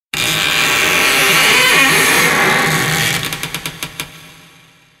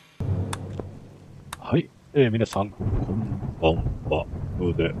皆さん、こんばんは、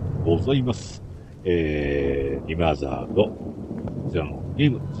のでございます。リマザード、こちらのゲ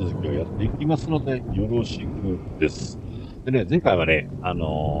ーム続きをやっていきますので、よろしくです。でね、前回はね、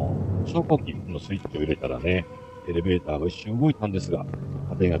昇降機のスイッチを入れたらね、エレベーターが一瞬動いたんですが、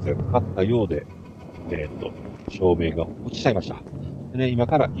家電圧がかかったようで、照明が落ちちゃいました。でね、今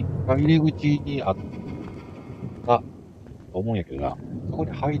から1階入り口にあったと思うんやけどな、そこ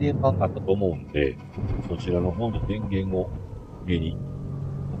に配電盤があったと思うんで、そちらの方の電源を家に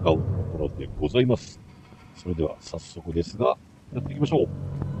向かうところでございます。それでは早速ですが、やっていきましょう。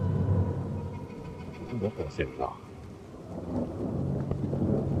音がせんな。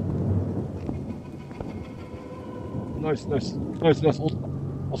ナイスナイス、ナイスナイス、おった。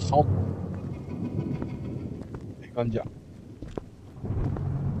おっさんおった。ええ感じや。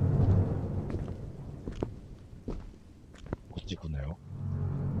こっち来んなよ。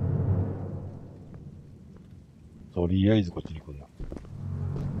とりあえずこっちに来んな。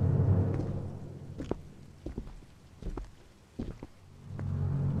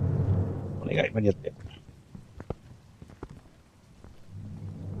お願い、間に合って。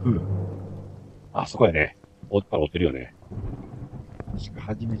ふう。あ、そこやね。おったら追ってるよね。確か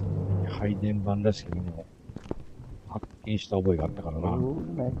初めて配電盤らしきものを発見した覚えがあったからな。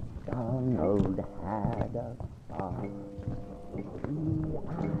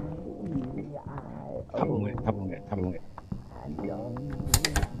多分ね。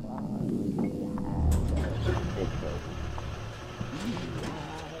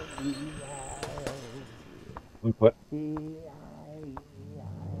おい、これ。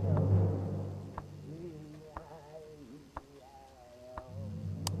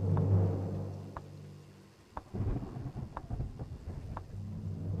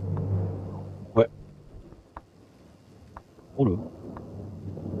これ。おる？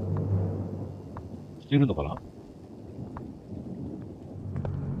してるのかな？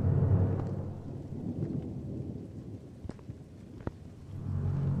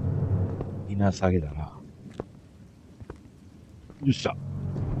稲下げだな。よっしゃ。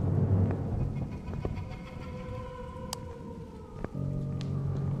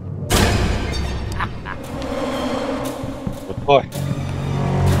おい。よ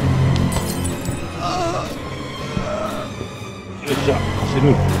っしゃ、走る。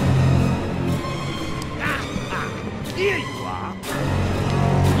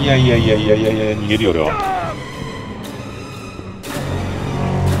いや、逃げるよ、俺は。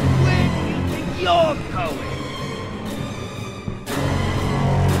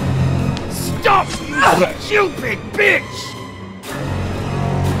Stop, you stupid bitch!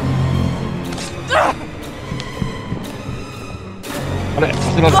 あれ、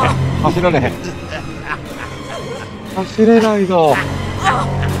走られへん。走れないぞ。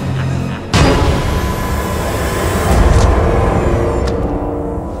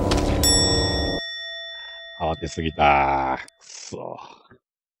慌てすぎた。くそ。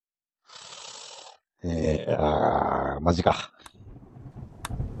マジか。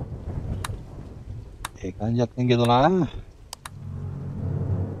ええ感じやってんけどな。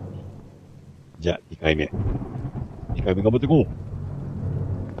じゃあ、2回目頑張っていこう。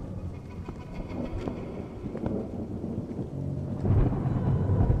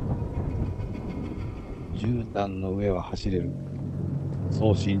絨毯の上は走れる。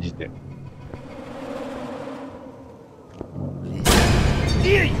そう信じて。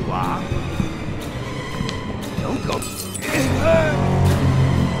Here you are. Don't go.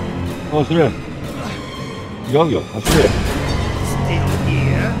 走れ。違うよ、走れ。Still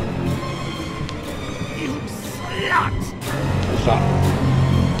here. You slut. よっしゃ。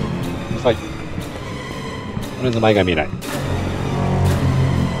うるさい。とりあえず前が見えない。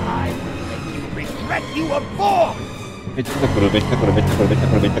I will make you regret you were born. めっちゃ来る。So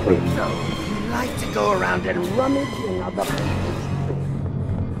you like to go around and rummage in other people's things.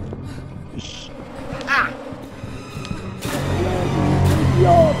 よし。Ah.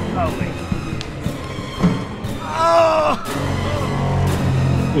 You're going. Oh,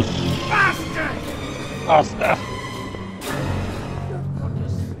 よし。 bastard! あ、すだ。 Go to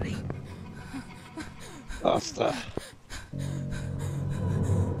sleep. あ、すだ。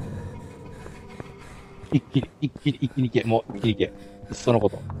一気に行け。もう、一気に行け。そのこ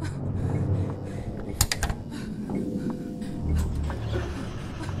と。よ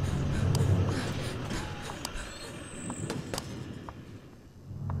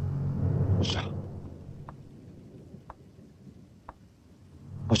っしゃ。よ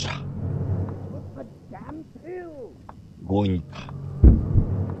っしゃ。強引に行った。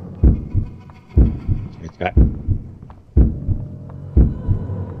近い。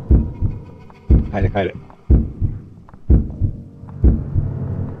帰れ。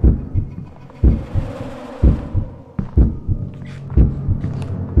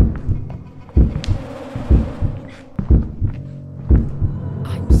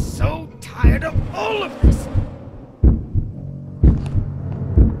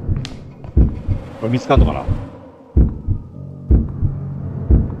見つかんのかな。よ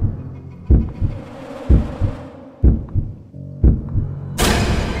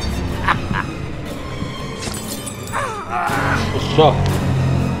っしゃ。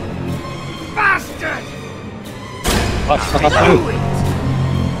あ、引っかかってる。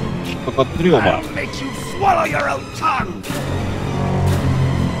引っかかってるよ、お前。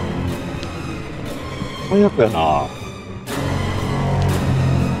最悪やな。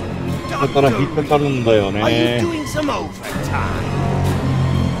だから引っかかるんだよね。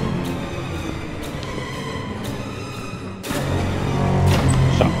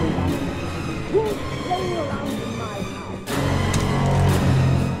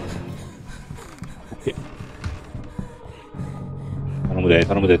頼むで、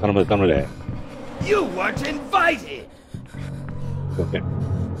頼むで、頼むで、頼むで。You weren't invited. オッケー。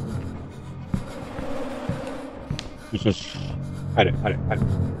よしよし。帰れ、帰れ、帰れ。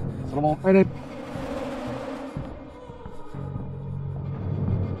そのまま帰れ。入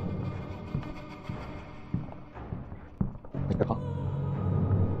ったか。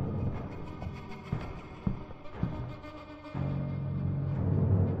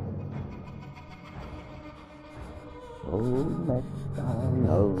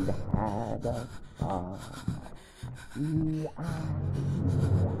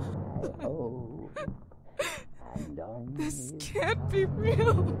This can't be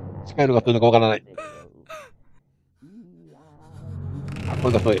real. 近いのか遠いのかわからない。あ、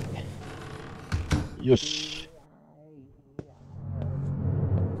声が遠い。よし。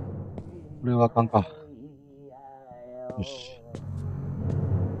これはあかんか。よし。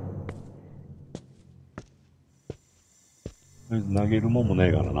とりあえず投げるもんもな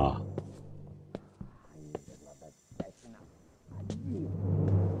いからな。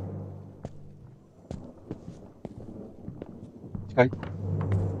近い？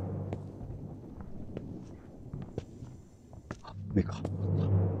あ、上か。よ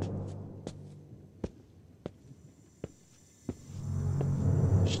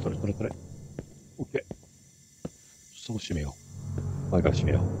し、取れ取れ取れ。オッケー。そこ閉めよう。前から閉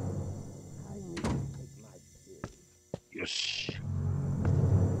めよう。よし。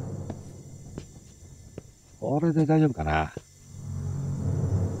これで大丈夫かな。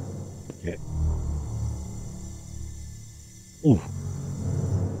オッケー。おう。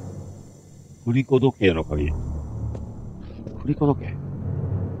振り子時計の鍵。振り子時計。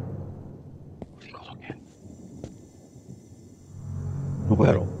振り子時計。どこ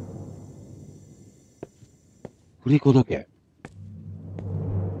やろ。振り子時計。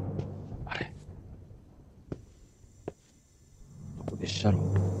あれ。どこでっしゃろ。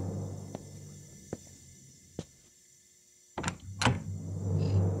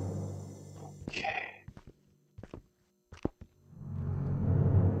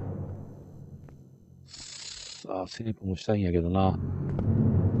さあ、セーブもしたいんやけどな。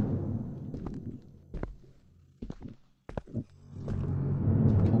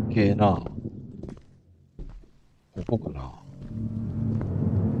時計な。ここかな。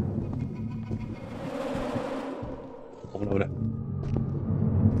危ない危ない。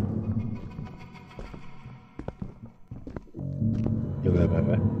やばいやばいや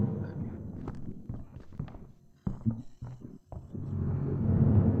ばい。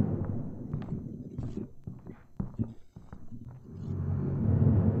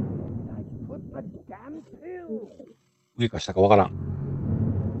上か下かわからん。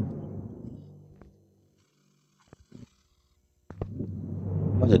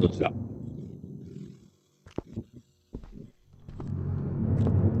マジでどっちだ。こ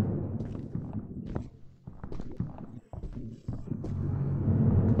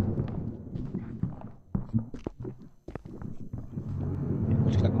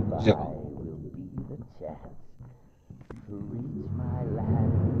っち来たか、こっちだか。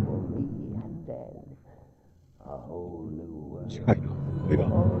近いな、上が。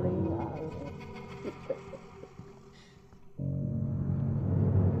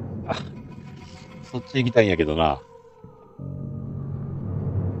あ、そっち行きたいんやけどな。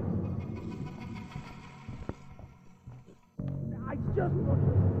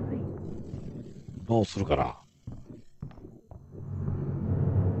どうするかな。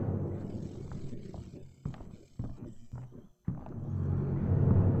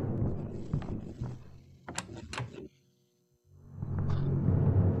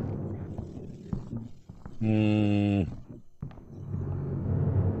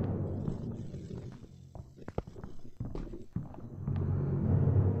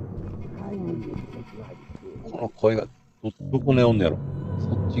この声がどこにおんのやろ。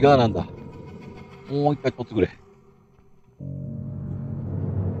そっち側なんだ。もう一回取ってくれ。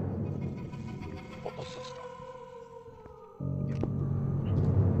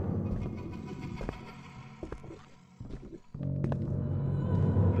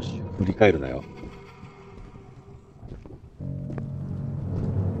振り返るなよ。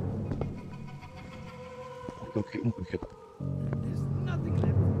オッケー、うまくいけた。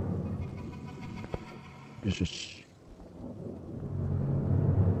よしよし。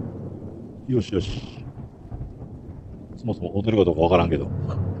よしよし。そもそも踊るかどうかわからんけど。こ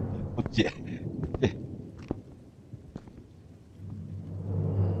っちへ。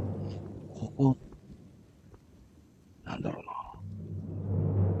ここ、なんだろうな。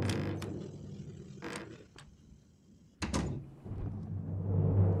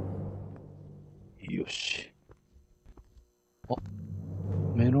よし。あ、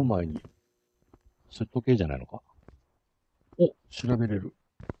目の前に、セット系じゃないのか？お、調べれる。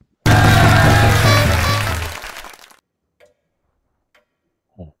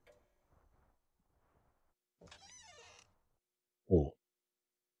おう。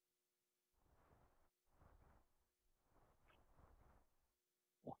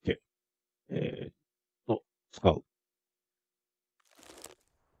オッケー。使う。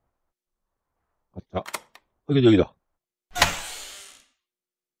あった。いけたいけた。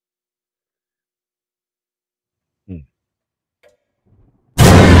うん。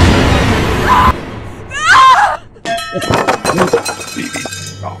お、なんだ、ビビっ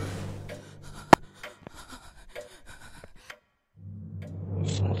た。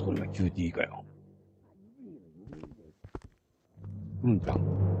そのそれが QT かよ。うんじゃん。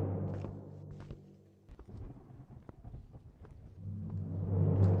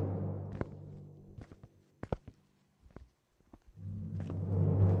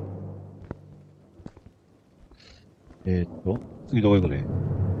次どこ行くね。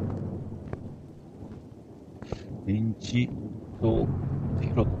電池と拾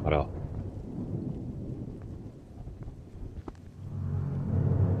ったから、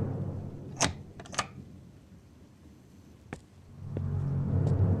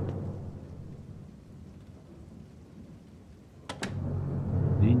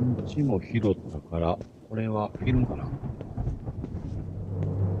電池も拾ったから、これはフィルムかな。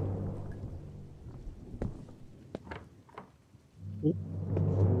お、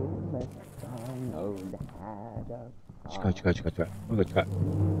近い近い近い近い。これが近い。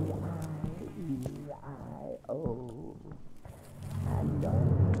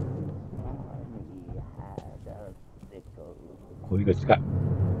これが近い。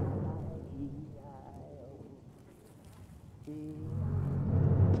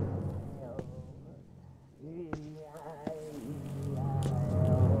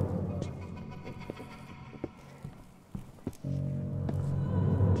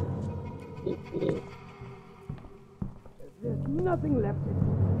There's nothing left to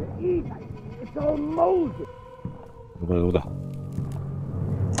eat. It's all molded. どこだどこだ。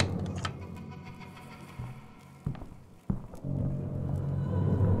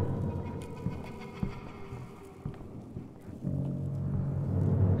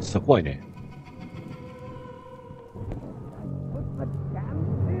さあ、怖いね。Put the damn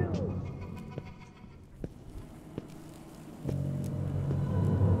pill.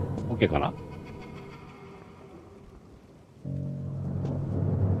 OK かな。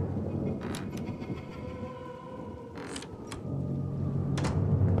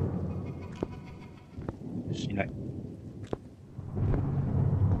よし、いない。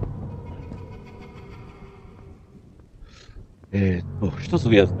一つ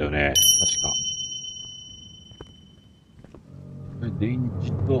上やったよね。確か。電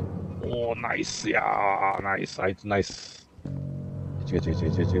池と、おー、ナイスやー。ナイス、あいつナイス。違う違う違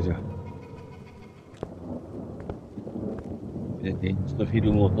う違う違う違う。で、電池とフィ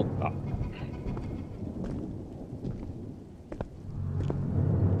ルムを取った。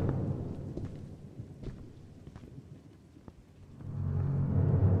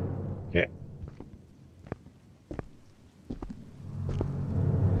OK。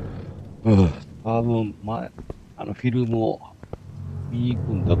多分、フィルムを見に行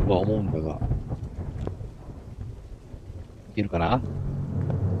くんだとは思うんだが、いけるかな？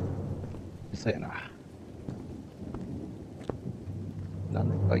そうやな。なん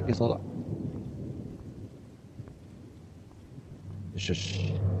だかいけそうだ。よしよ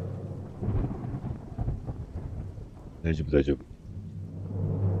し。大丈夫大丈夫。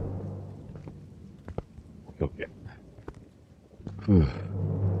オッケーオッケー。ふぅ。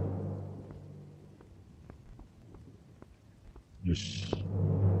よし。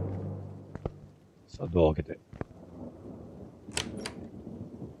さあ、ドアを開けて。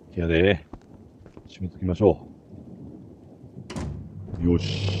部屋で、閉めときましょう。よ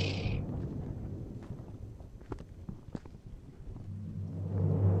し。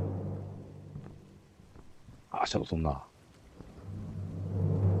あ、シャドウそんな。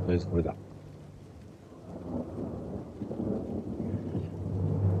りあえずこれだ。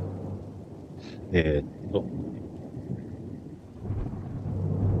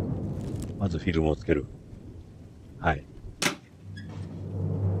まずフィルムをつける。はい。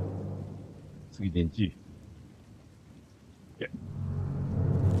次電池。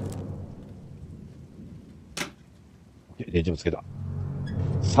電池もつけた。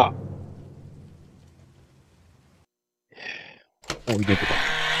さあ。お、入れてた。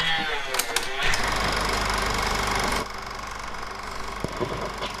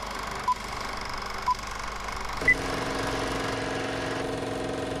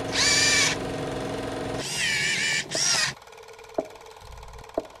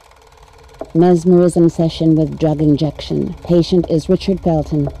Mesmerism session with drug injection. Patient is Richard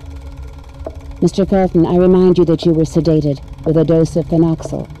Felton. Mr. Felton, I remind you that you were sedated with a dose of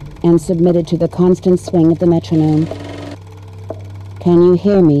phenoxyl and submitted to the constant swing of the metronome. Can you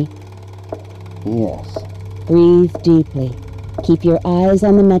hear me? Yes. Breathe deeply. Keep your eyes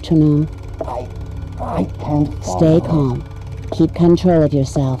on the metronome. I can't follow. Stay calm. Keep control of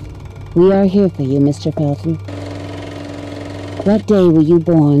yourself. We are here for you, Mr. Felton. What day were you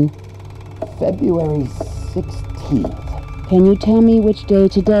born? February 16th. Can you tell me which day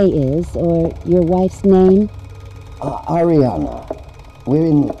today is, or your wife's name? Ariana. We're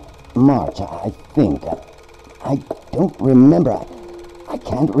in March, I think. I don't remember. I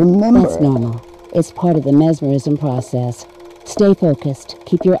can't remember. That's normal. It's part of the mesmerism process. Stay focused.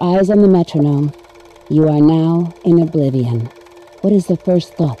 Keep your eyes on the metronome. You are now in oblivion. What is the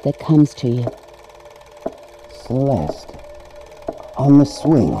first thought that comes to you? Celeste. On the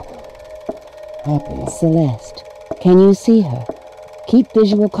swing. Happy. Celeste. Can you see her? Keep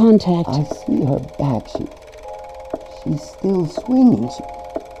visual contact. I see her back. She's still swinging.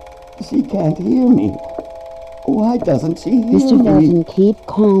 She can't hear me. Why doesn't she hear Mr. me? Felton, keep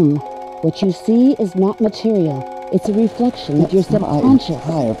calm. What you see is not material. It's a reflection of your subconscious. It's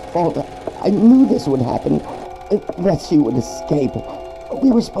my entire fault. I knew this would happen. That she would escape. We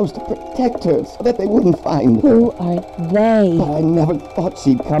were supposed to protect her so that they wouldn't find her. Who are they? But I never thought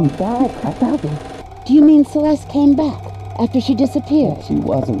she'd come back. Do you mean Celeste came back after she disappeared? She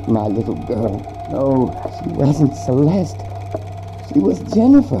wasn't my little girl. No, she wasn't Celeste. She was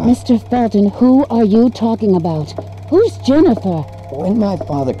Jennifer. Mr. Felton, who are you talking about? Who's Jennifer? When my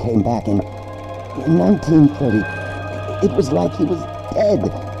father came back in 1930, it was like he was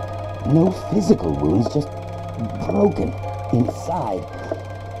dead. No physical wounds, just broken inside.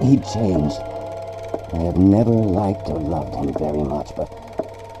 He changed. I have never liked or loved him very much, but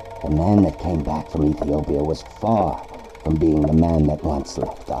the man that came back from Ethiopia was far from being the man that once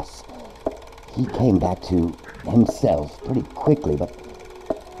left us. He came back to himself pretty quickly, but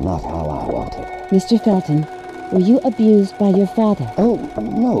not how I wanted. Mr. Felton, were you abused by your father? Oh,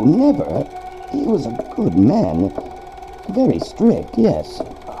 no, never. He was a good man. Very strict, yes.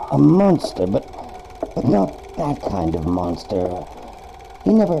 A monster, but not that kind of monster.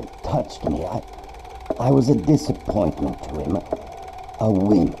 He never touched me. I was a disappointment to him. A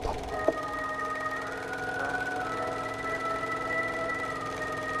wimp.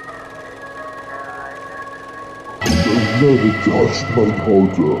 Never touched my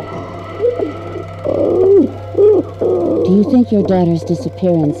daughter. Do you think your daughter's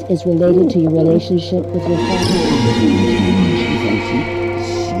disappearance is related to your relationship with your father?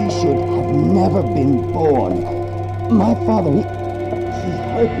 She should have never been born. My father, he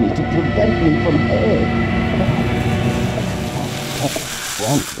hurt me to prevent me from her.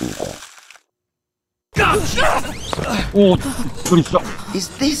 Is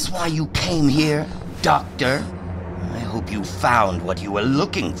this why you came here, Doctor? I hope you found what you were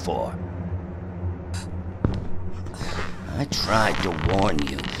looking for. I tried to warn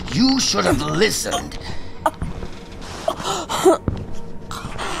you. You should have listened.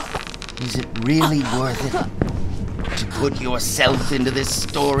 Is it really worth it to put yourself into this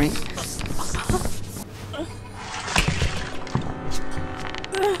story?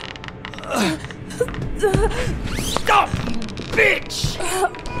 Stop, you bitch!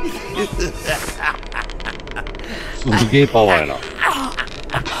 すげえパワーやな。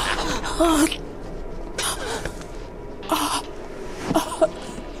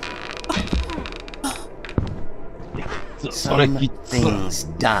Some things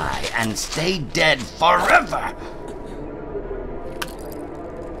die and stay dead forever.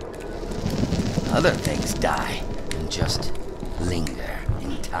 Other things die and just linger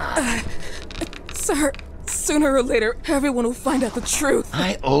in time. Sir, sooner or later, everyone will find out the truth.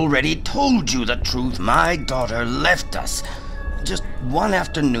 I already told you the truth. My daughter left us just one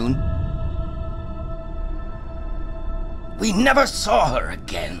afternoon. We never saw her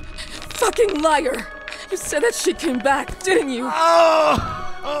again. Fucking liar! You said that she came back, didn't you?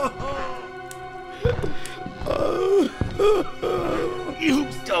 You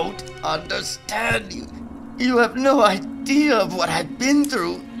don't understand. You have no idea of what I've been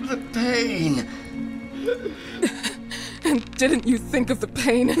through. The pain. And didn't you think of the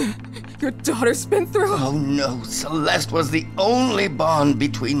pain your daughter's been through? Oh no, Celeste was the only bond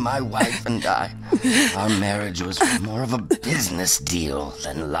between my wife and I. Our marriage was more of a business deal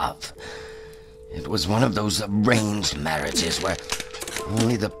than love. It was one of those arranged marriages where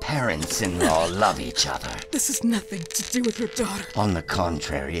only the parents-in-law love each other. This has nothing to do with your daughter. On the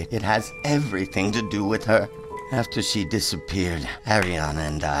contrary, it has everything to do with her. After she disappeared, Ariana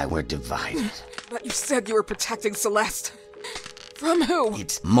and I were divided. But you said you were protecting Celeste. From who?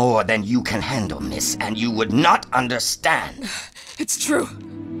 It's more than you can handle, miss, and you would not understand. It's true.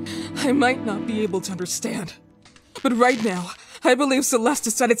 I might not be able to understand. But right now, I believe Celeste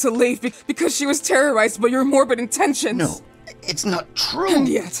decided to leave because she was terrorized by your morbid intentions. No, it's not true. And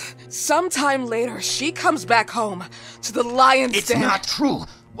yet, sometime later, she comes back home to the lion's It's den. not true.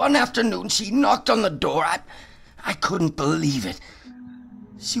 One afternoon, she knocked on the door. I couldn't believe it.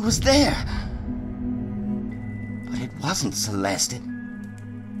 She was there. But it wasn't Celeste.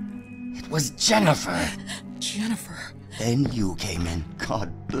 It was Jennifer. Jennifer. Then you came in.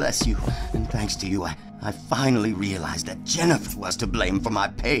 God bless you. And thanks to you, I finally realized that Jennifer was to blame for my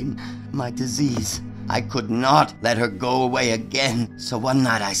pain, my disease. I could not let her go away again. So one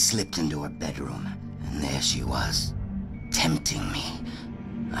night I slipped into her bedroom, and there she was, tempting me.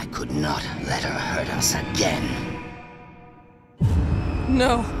 I could not let her hurt us again.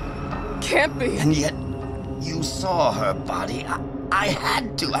 No, can't be. And yet, you saw her body. I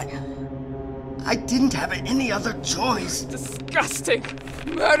had to. I didn't have any other choice. Disgusting.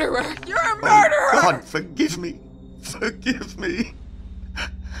 Murderer. You're a murderer! Oh, God, forgive me. Forgive me.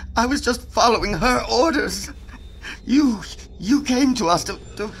 I was just following her orders. You came to us to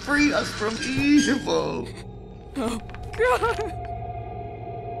free us from evil. Oh, God.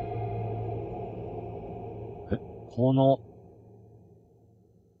 この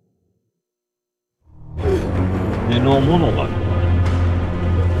目のものが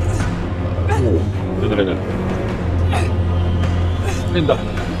出た出た変だほ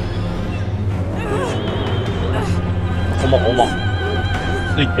んまほんま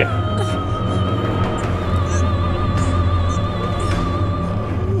ついて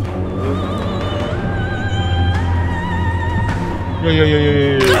いやいやいやいや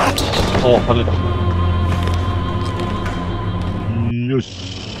いやあ外れたよ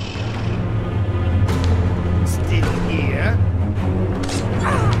し Still here?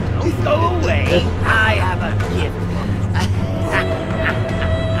 Don't go away. I have a gift.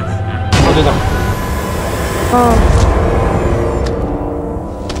 あ出た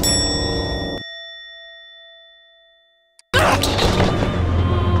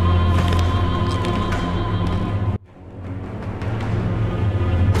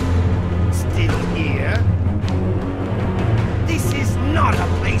Still here? This is not a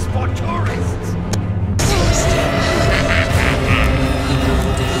place for tourists.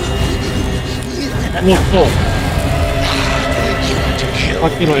 もっとさっ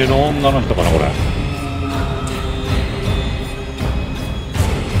きの絵の女の人かなこれ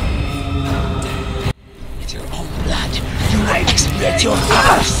It's your own blood. You expiate your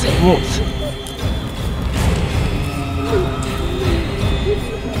father's sins.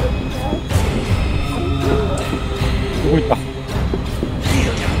 どこ行った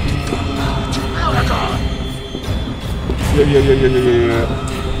いやいやいやいやいやいや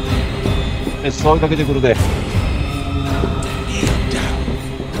騒ぎかけてくるで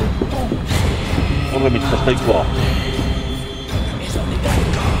俺めっちゃ下行くわ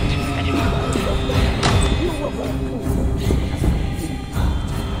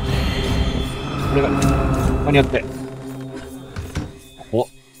これが間に合ってお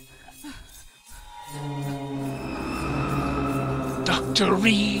Dr.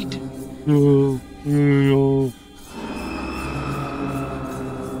 Reed.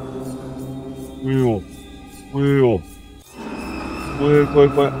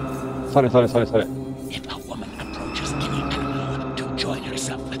 怖いされ If a woman approaches any animal to join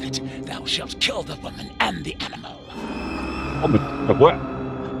herself with it, thou shalt kill the woman and the animal. あめっちゃ怖い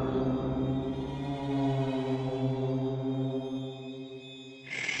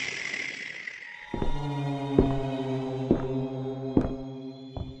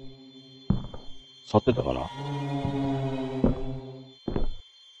去ってたから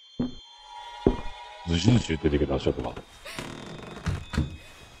ずしずし言ってたけど足音が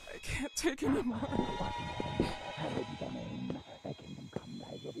I can't take anymore.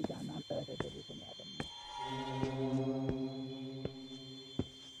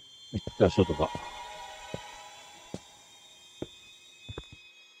 めっちゃショートか。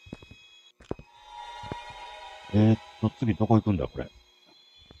次どこ行くんだ、これ。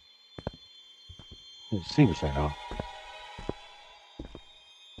セーブしたいな。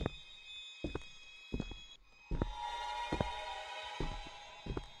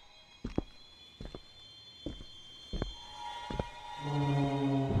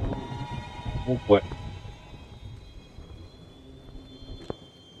お、怖い。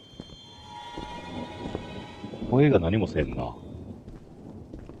声が何もせんな。あ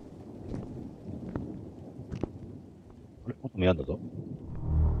れ、音もやんだぞ。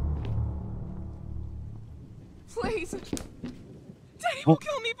Please. Daddy will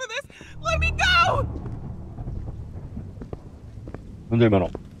kill me for this. Let me go. なんだ今の。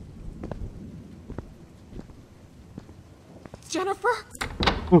Jennifer?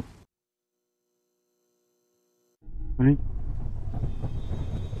 何？い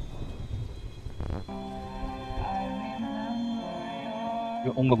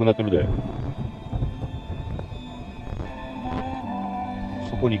や、音楽鳴ってるで。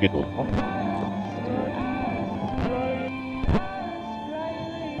そこに行けとか？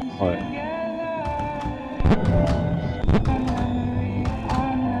はい。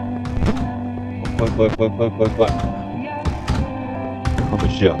怖い怖い怖い怖い怖い怖い。勘弁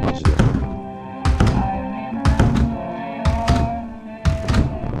してや、マジで。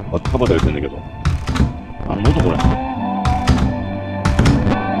あったまだ言ってんだけど。何の音これ。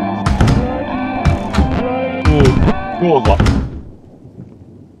うわ、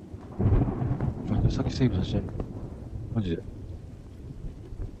先セーブさせて。マジで。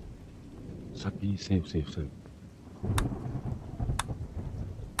先にセーブ。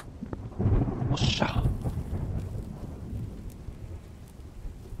おっしゃ。っ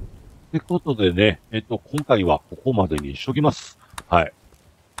てことでね、今回はここまでにしときます。はい。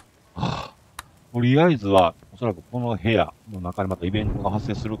とりあえずは、おそらくこの部屋の中にまたイベントが発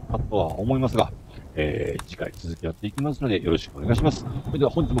生するかとは思いますが、次回続きやっていきますのでよろしくお願いします。それで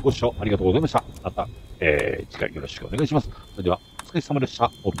は本日もご視聴ありがとうございました。また、次回よろしくお願いします。それでは、お疲れ様でし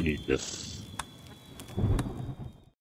た。おきにです。